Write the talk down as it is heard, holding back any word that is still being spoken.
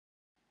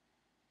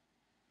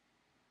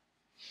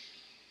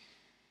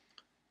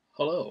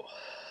Hello.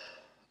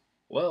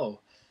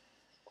 Well,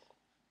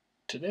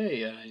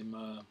 today I'm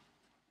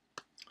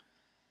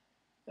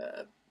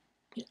uh,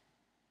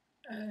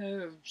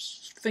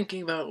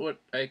 thinking about what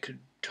I could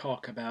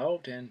talk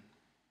about, and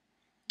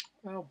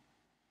well,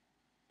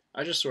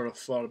 I just sort of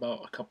thought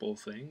about a couple of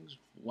things.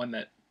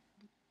 One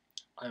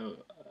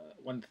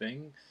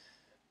thing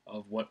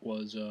of what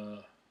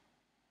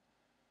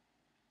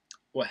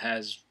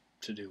has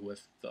to do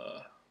with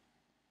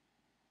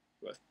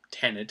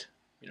Tenet,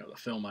 the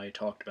film I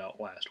talked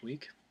about last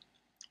week,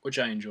 which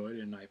I enjoyed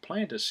and I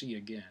plan to see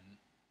again.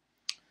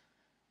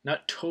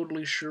 Not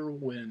totally sure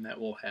when that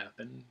will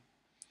happen.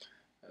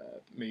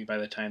 Maybe by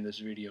the time this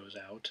video is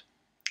out.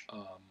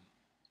 Um,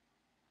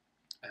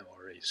 I've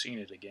already seen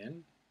it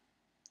again,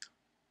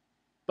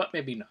 but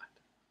maybe not.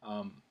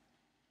 Um,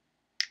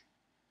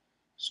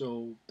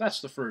 so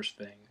that's the first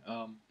thing.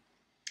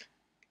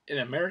 In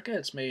America,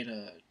 it's made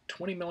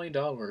 $20 million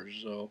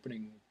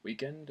opening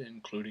weekend,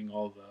 including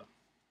all the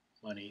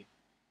money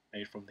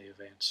made from the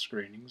advanced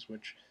screenings,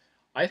 which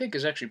I think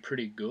is actually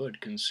pretty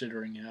good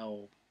considering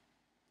how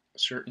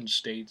certain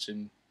states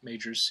and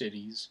major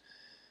cities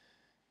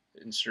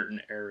in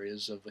certain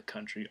areas of the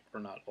country are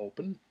not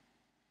open.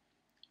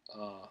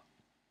 Uh,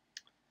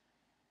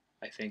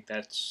 I think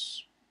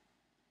that's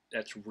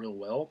real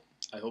well.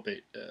 I hope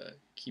it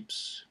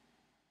keeps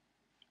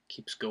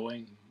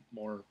going.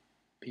 More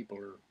people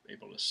are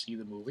able to see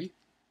the movie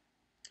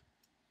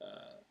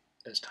uh,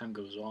 as time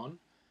goes on.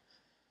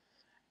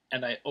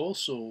 And I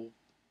also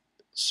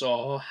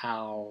saw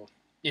how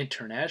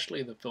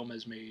internationally the film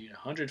has made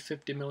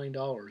 $150 million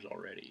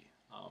already,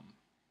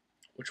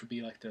 which would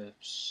be like the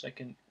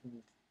second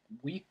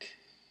week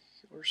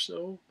or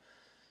so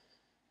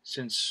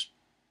since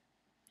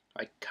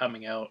like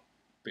coming out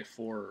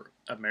before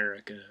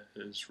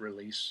America's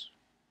release,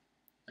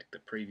 like the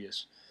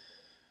previous.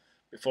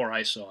 Before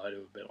I saw it, it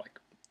would be like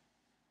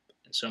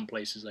in some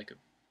places like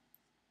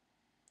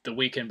the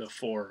weekend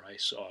before I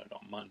saw it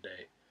on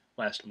Monday,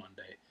 last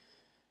Monday.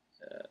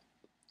 Uh,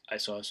 I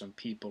saw some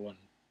people in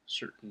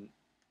certain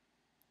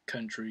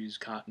countries,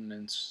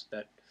 continents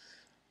that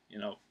you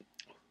know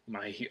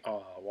my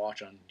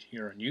watch on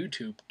here on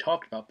YouTube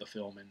talked about the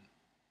film, and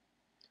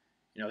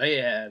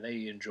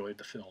they enjoyed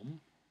the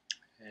film,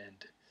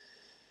 and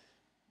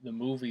the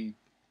movie.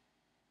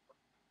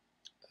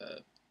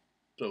 Uh,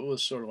 so it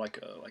was sort of like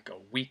a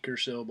week or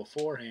so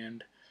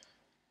beforehand,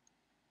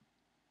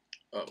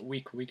 a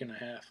week and a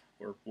half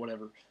or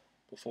whatever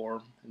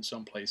before in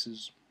some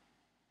places,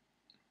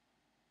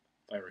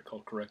 if I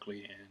recall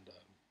correctly, and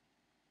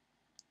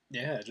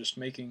yeah, just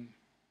making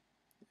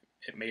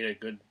it made a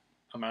good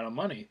amount of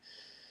money.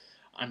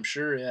 I'm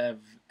sure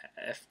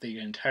if the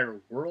entire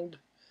world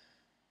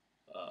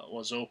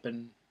was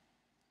open,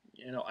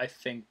 I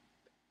think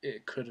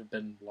it could have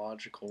been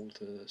logical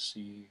to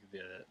see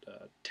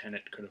that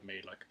Tenet could have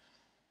made like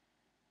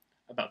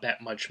about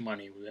that much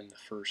money within the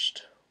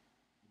first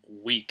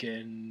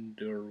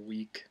weekend or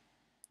week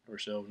or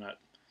so, not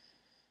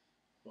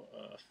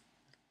a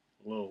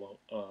little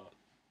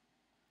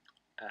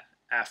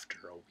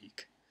after a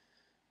week,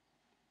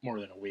 more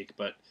than a week.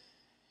 But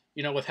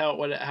with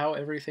how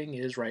everything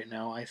is right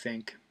now, I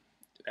think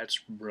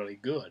that's really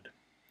good.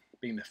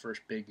 Being the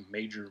first big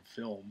major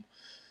film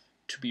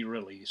to be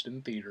released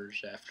in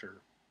theaters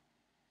after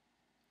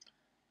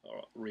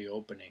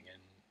reopening,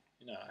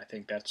 and I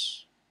think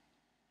that's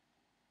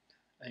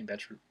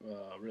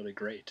really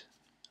great.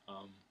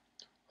 Um,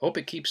 Hope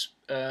it keeps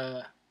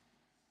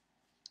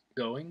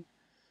going.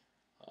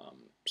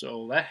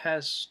 So that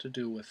has to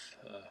do with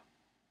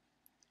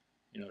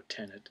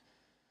Tenet.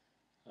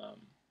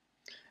 Um,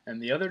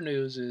 and the other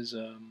news is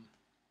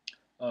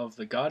of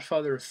the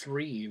Godfather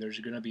III. There's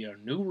going to be a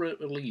new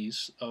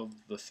release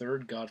of the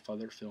third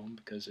Godfather film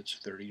because it's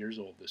 30 years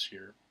old this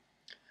year.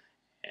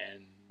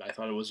 And I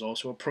thought it was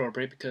also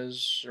appropriate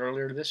because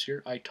earlier this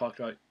year I talked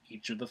about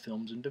each of the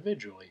films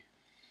individually.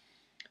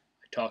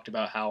 I talked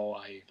about how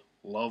I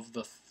love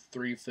the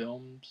three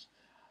films,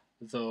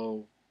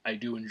 though I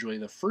do enjoy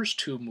the first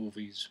two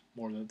movies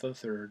more than the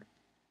third,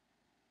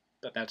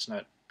 but that's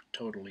not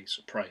totally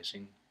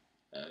surprising.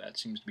 That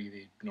seems to be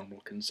the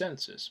normal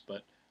consensus,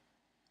 but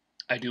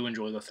I do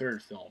enjoy the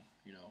third film.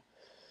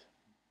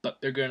 But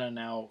they're going to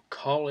now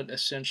call it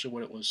essentially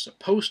what it was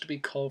supposed to be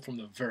called from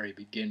the very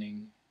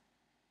beginning,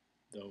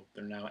 though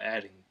they're now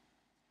adding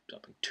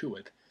something to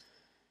it,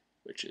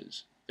 which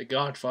is The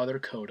Godfather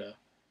Coda,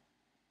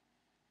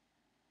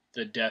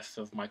 The Death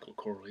of Michael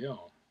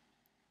Corleone.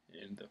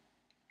 And the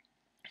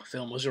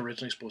film was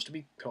originally supposed to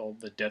be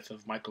called The Death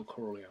of Michael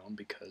Corleone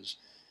because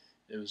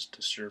it was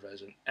to serve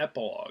as an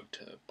epilogue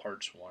to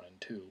parts 1 and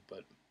 2,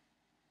 but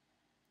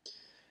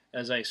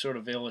as I sort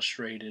of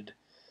illustrated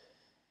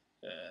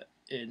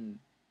in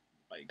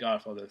my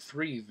Godfather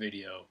 3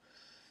 video,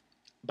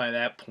 by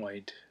that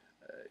point,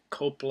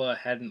 Coppola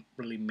hadn't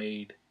really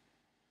made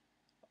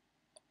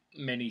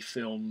many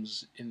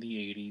films in the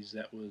 80s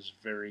that was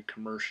very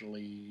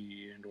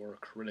commercially and or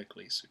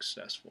critically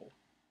successful.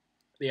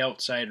 The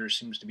Outsider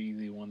seems to be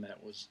the one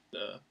that was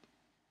the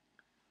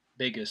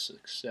biggest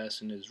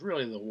success and is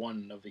really the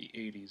one of the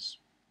 80s,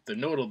 the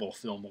notable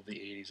film of the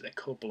 80s that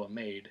Coppola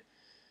made,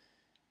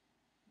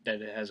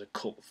 that it has a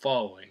cult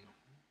following.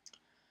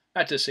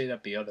 Not to say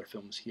that the other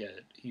films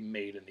he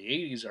made in the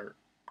 80s are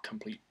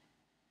complete,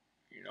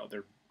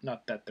 they're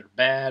not that they're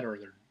bad or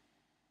they're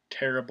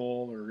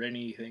terrible or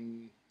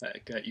anything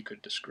that you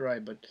could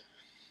describe, but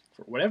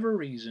for whatever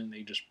reason,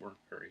 they just weren't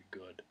very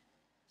good.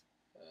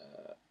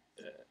 Uh,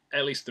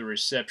 at least the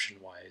reception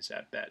wise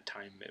at that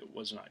time, it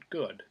was not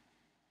good.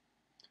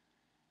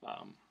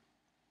 Um,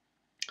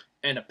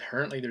 and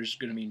apparently, there's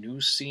going to be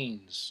new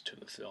scenes to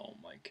the film.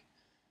 Like,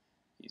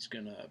 he's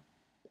going to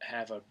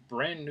have a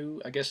brand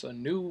new, I guess, a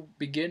new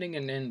beginning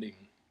and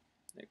ending,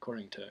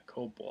 according to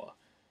Coppola.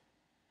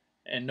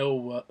 And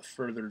no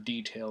further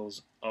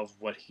details of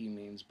what he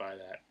means by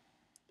that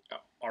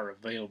are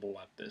available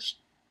uh, at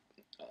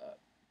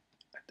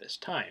this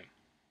time.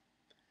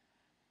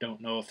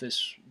 Don't know if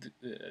this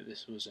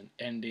was an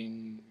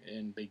ending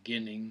and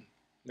beginning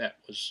that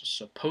was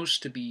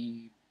supposed to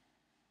be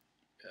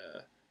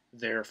uh,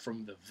 there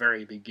from the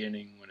very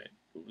beginning when it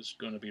was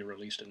going to be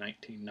released in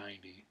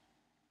 1990,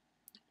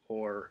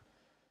 or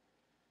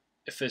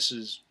if this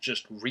is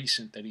just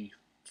recent that he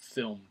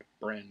filmed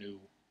brand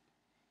new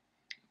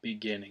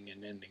beginning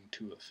and ending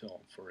to a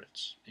film for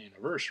its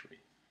anniversary.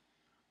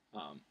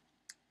 Um,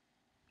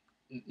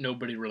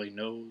 Nobody really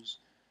knows,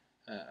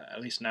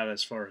 at least not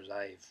as far as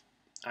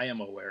I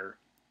am aware.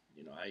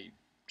 I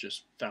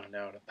just found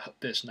out about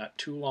this not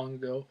too long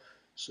ago,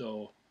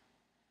 so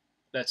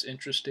that's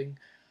interesting.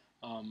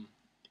 Um,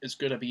 it's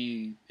going to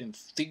be in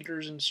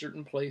theaters in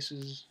certain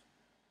places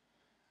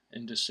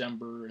in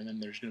December, and then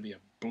there's going to be a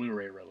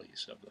Blu-ray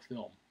release of the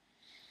film.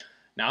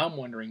 Now I'm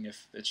wondering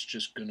if it's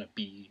just going to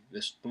be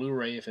this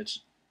Blu-ray, if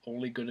it's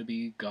only going to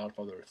be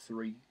Godfather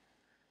 3,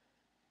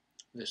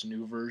 this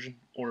new version,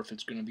 or if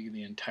it's going to be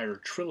the entire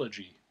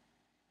trilogy,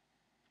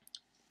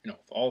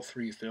 all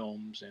three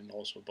films and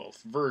also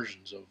both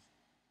versions of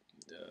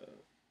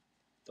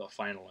the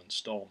final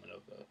installment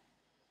of the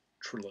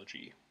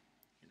trilogy.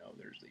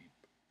 There's the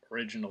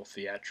original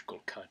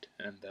theatrical cut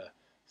and the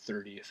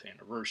 30th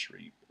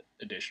anniversary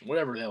edition,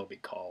 whatever that'll be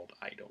called,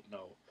 I don't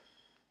know.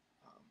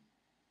 Um,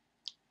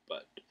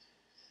 but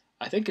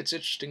I think it's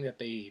interesting that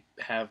they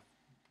have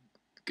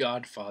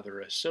Godfather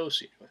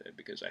associated with it,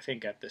 because I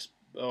think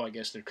I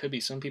guess there could be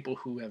some people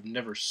who have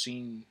never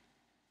seen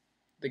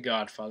The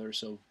Godfather,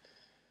 so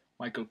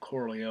Michael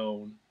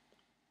Corleone,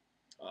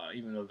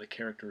 even though the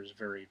character is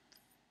very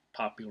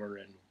popular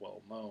and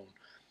well known,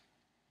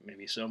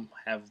 maybe some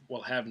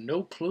will have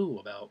no clue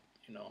about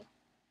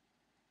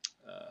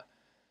uh,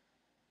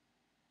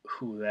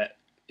 who that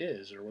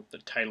is or what the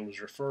title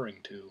is referring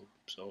to.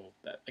 So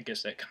I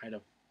guess that kind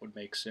of would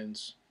make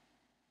sense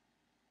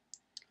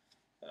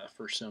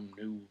for some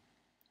new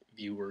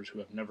viewers who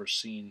have never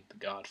seen the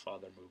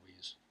Godfather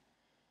movies.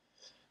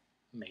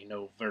 May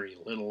know very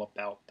little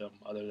about them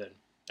other than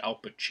Al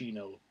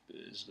Pacino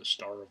is the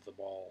star of them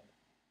all,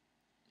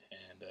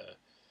 and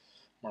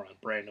Marlon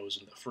Brando's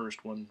in the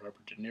first one,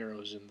 Robert De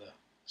Niro's in the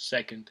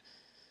second,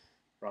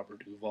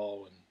 Robert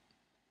Duvall and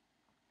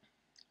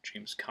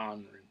James Caan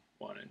in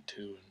one and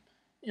two,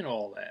 and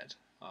all that.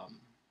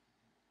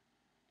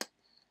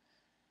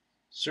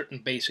 Certain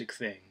basic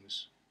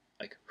things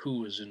like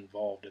who is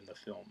involved in the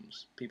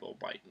films, people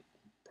might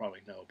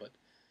probably know, but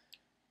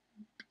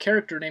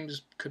character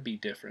names could be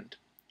different.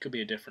 Could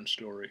be a different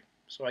story.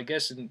 So I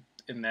guess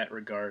in that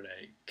regard,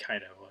 I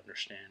kind of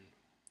understand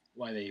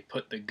why they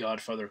put the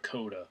Godfather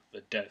coda,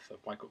 the death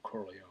of Michael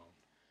Corleone.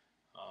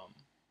 Um,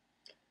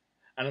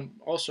 and I'm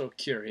also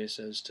curious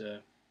as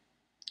to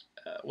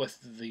with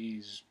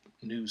these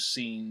new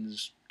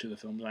scenes to the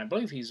film. And I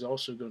believe he's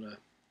also gonna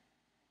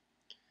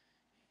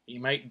he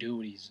might do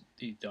what he's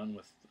done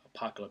with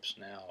Apocalypse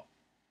Now,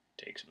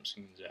 take some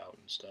scenes out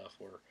and stuff,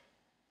 or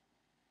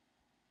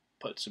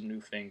put some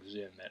new things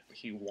in that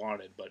he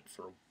wanted, but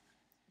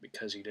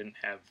because he didn't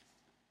have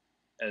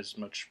as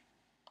much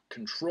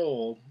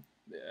control,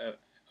 uh,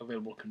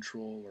 available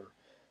control or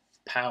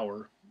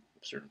power,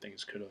 certain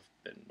things could have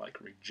been like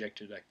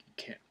rejected. Like you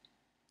can't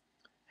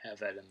have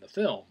that in the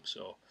film.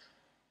 So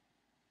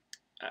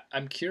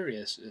I'm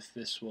curious if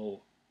this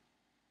will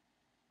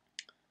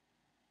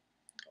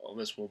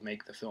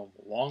make the film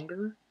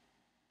longer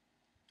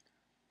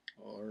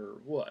or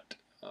what.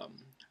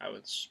 I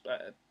would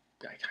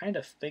I kind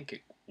of think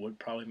it would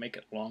probably make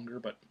it longer,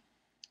 but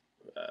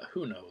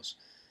who knows?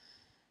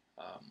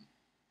 Um,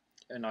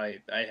 and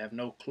I have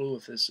no clue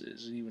if this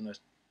is even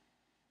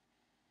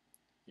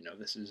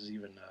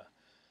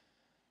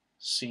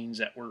scenes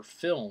that were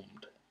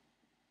filmed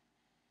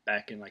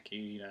back in like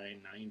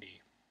 89,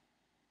 90,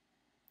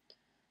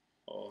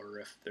 or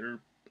if they're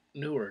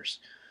newer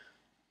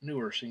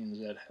newer scenes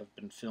that have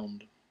been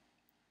filmed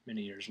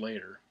many years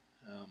later.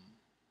 Um,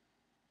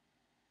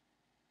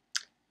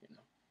 you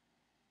know,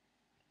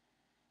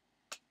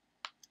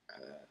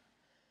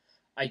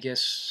 I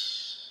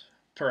guess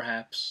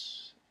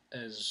perhaps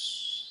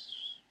as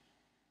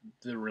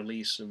the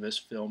release of this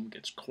film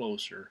gets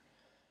closer,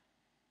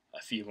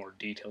 a few more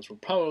details will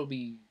probably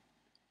be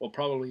will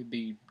probably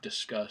be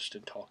discussed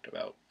and talked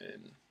about,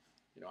 and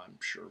I'm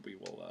sure we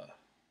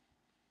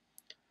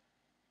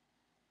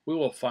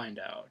will find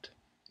out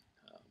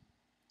um,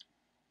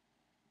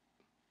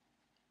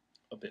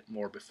 a bit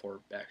more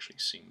before actually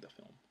seeing the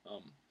film.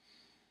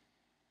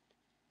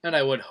 And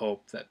I would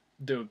hope that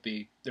there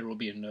will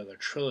be another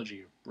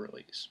trilogy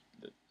release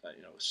that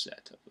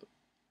set of the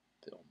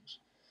films,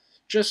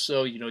 just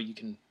so you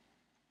can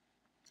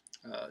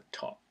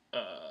talk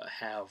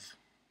have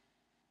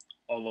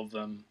all of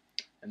them,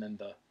 and then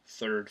the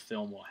third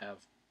film will have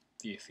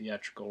the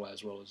theatrical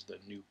as well as the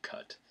new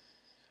cut.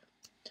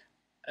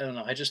 I don't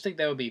know. I just think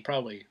that would be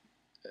probably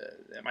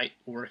that might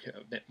work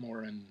a bit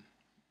more in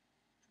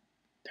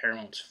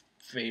Paramount's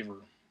favor,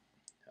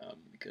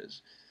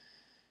 because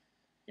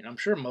I'm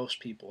sure most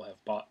people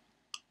have bought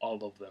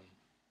all of them.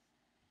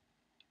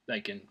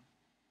 Like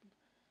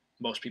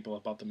most people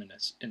have bought them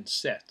in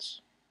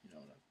sets, a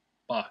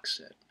box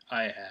set.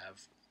 I have.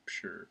 I'm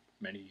sure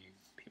many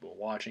people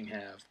watching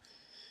have,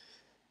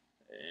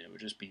 and it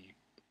would just be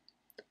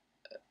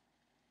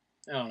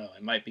I don't know.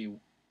 It might be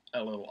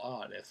a little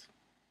odd if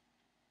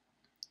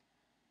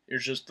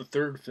there's just the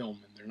third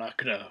film and they're not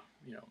gonna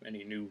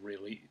any new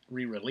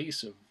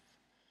re-release of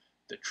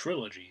the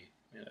trilogy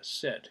in a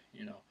set,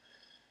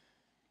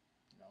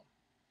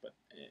 but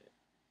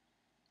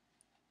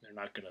they're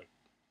not gonna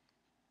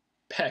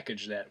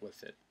package that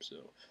with it.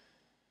 So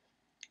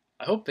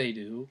I hope they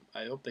do.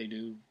 I hope they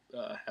do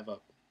have a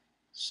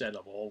set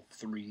of all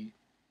three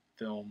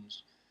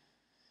films,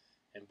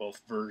 and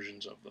both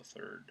versions of the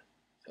third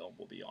film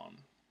will be on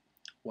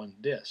one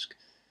disc.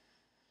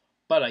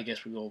 But I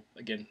guess we will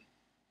again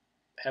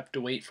have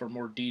to wait for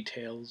more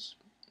details,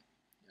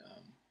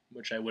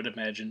 which I would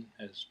imagine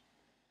as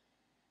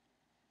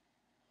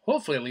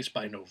hopefully at least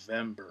by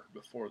November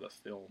before the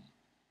film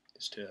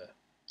is to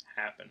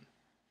happen.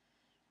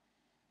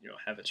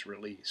 Have its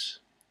release.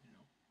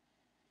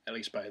 At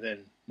least by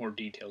then, more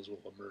details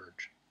will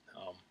emerge.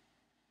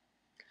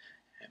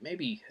 And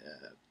maybe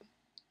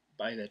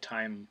by the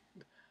time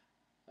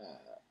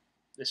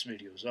this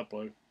video is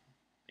uploaded,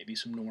 maybe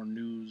some more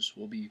news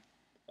will be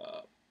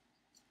uh,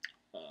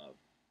 uh,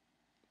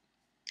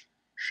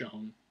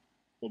 shown,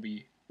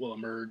 will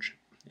emerge,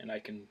 and I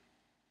can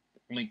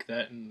link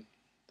that in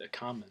the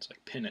comments,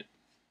 like pin it.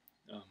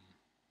 Um,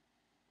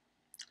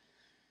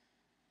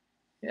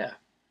 yeah,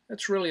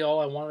 that's really all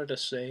I wanted to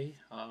say.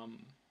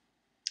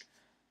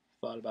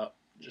 Thought about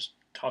just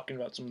talking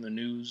about some of the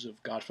news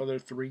of Godfather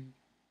 3,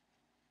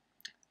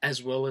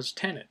 as well as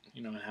Tenet,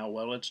 and how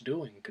well it's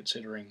doing,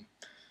 considering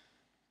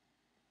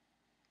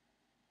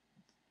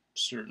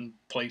certain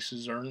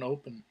places aren't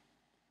open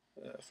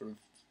for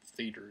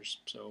theaters.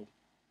 So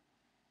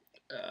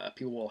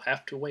people will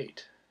have to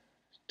wait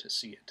to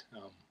see it.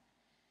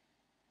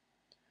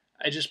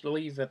 I just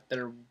believe that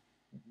there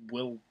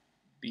will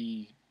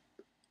be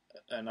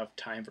enough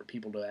time for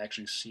people to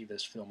actually see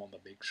this film on the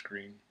big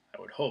screen.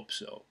 I would hope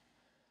so.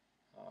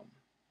 Um,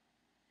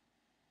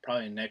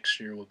 Probably next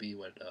year will be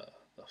what the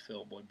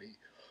film would be.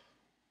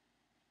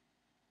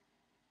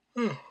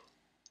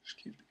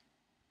 Excuse me.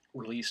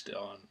 Released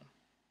on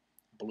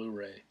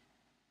Blu-ray.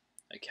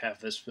 Like have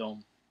this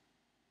film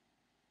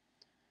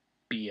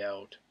be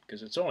out,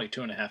 because it's only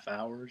 2.5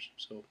 hours,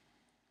 so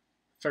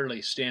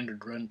fairly standard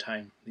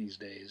runtime these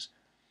days,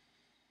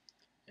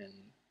 and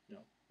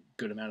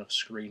good amount of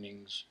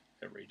screenings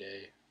every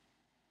day.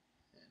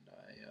 And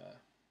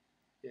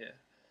yeah,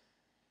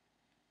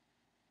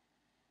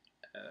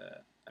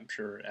 I'm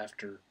sure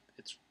after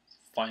it's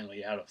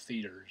finally out of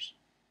theaters,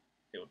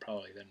 it would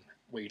probably then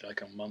wait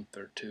like a month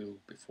or two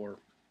before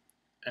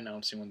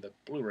announcing when the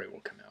Blu-ray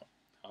will come out.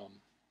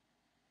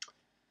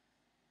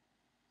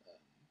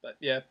 But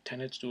yeah,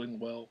 Tenet's doing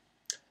well.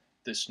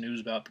 This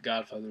news about The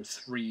Godfather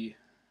 3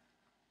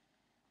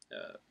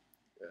 uh,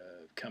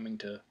 coming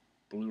to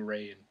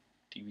Blu-ray and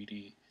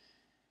DVD,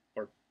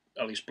 or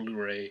at least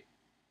Blu-ray,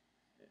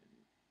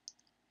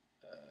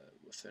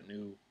 with a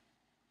new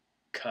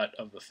cut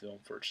of the film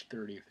for its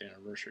 30th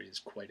anniversary is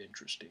quite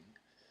interesting.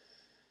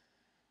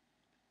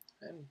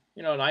 And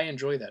and I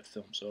enjoy that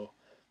film, so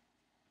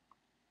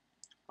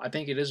I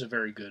think it is a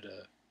very good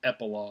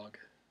epilogue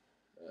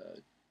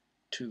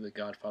to the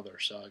Godfather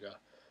saga.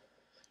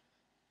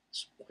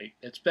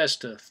 It's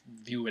best to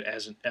view it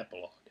as an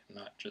epilogue and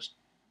not just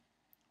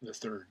the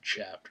third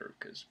chapter,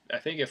 because I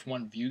think if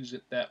one views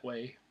it that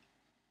way,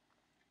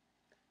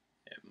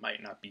 it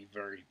might not be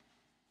very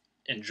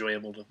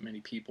enjoyable to many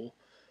people.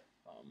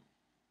 Um,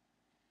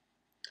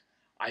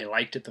 I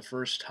liked it the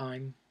first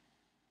time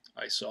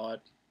I saw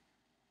it.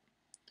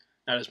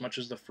 Not as much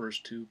as the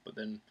first two, but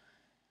then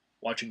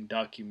watching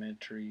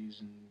documentaries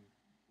and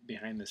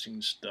behind the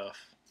scenes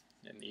stuff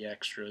and the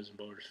extras and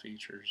bonus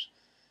features,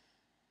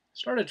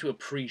 started to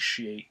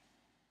appreciate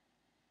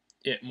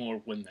it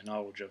more when the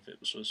knowledge of it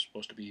was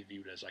supposed to be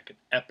viewed as like an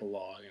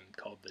epilogue and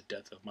called The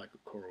Death of Michael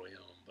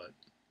Corleone. But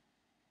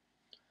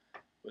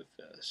with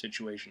the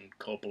situation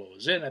Coppola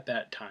was in at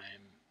that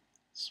time,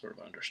 it's sort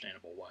of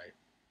understandable why it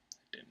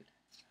didn't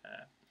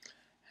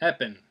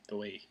happen the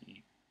way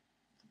he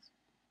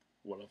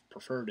would have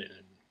preferred it.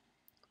 And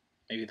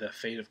maybe the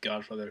fate of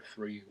Godfather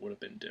 3 would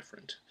have been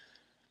different.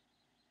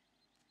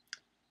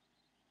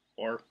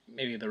 Or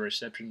maybe the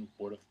reception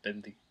would have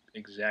been the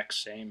exact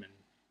same,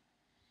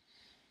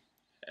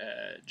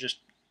 and just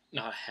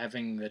not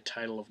having the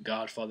title of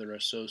Godfather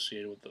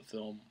associated with the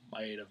film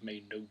might have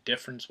made no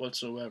difference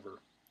whatsoever.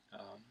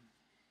 Um,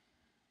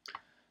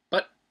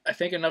 but I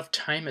think enough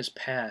time has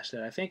passed,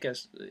 and I think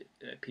as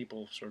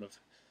people sort of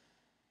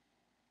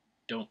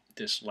don't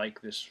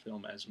dislike this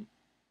film as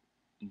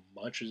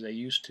much as they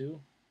used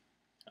to,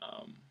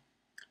 um,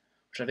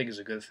 which I think is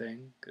a good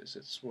thing because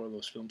it's one of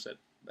those films that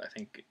I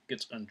think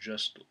gets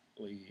unjustly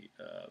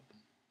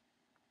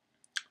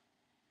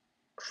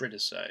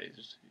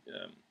criticized.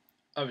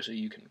 Obviously,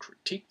 you can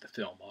critique the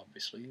film.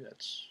 Obviously,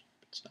 it's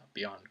not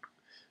beyond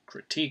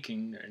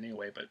critiquing in any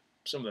way, but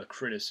some of the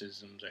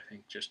criticisms I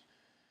think just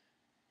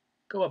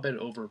go a bit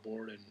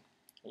overboard and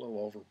a little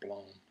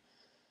overblown.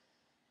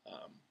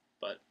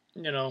 But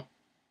you know,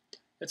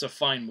 it's a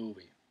fine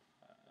movie.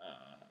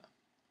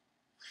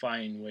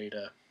 Fine way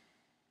to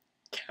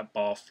cap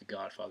off the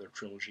Godfather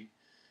trilogy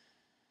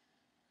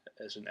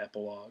as an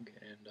epilogue,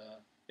 and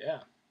yeah,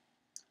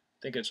 I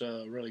think it's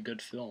a really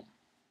good film.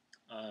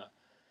 Uh,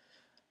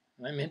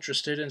 I'm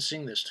interested in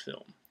seeing this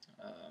film,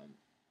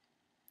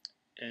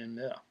 and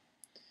yeah,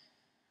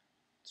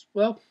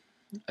 well,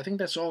 I think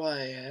that's all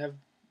I have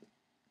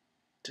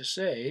to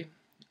say.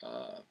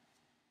 Uh,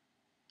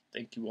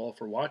 Thank you all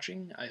for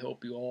watching. I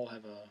hope you all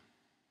have a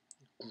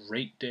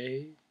great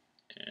day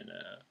and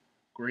a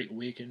great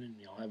weekend, and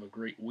y'all have a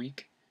great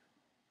week.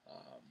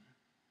 Um,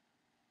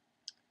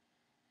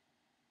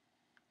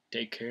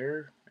 Take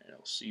care, and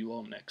I'll see you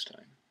all next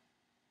time.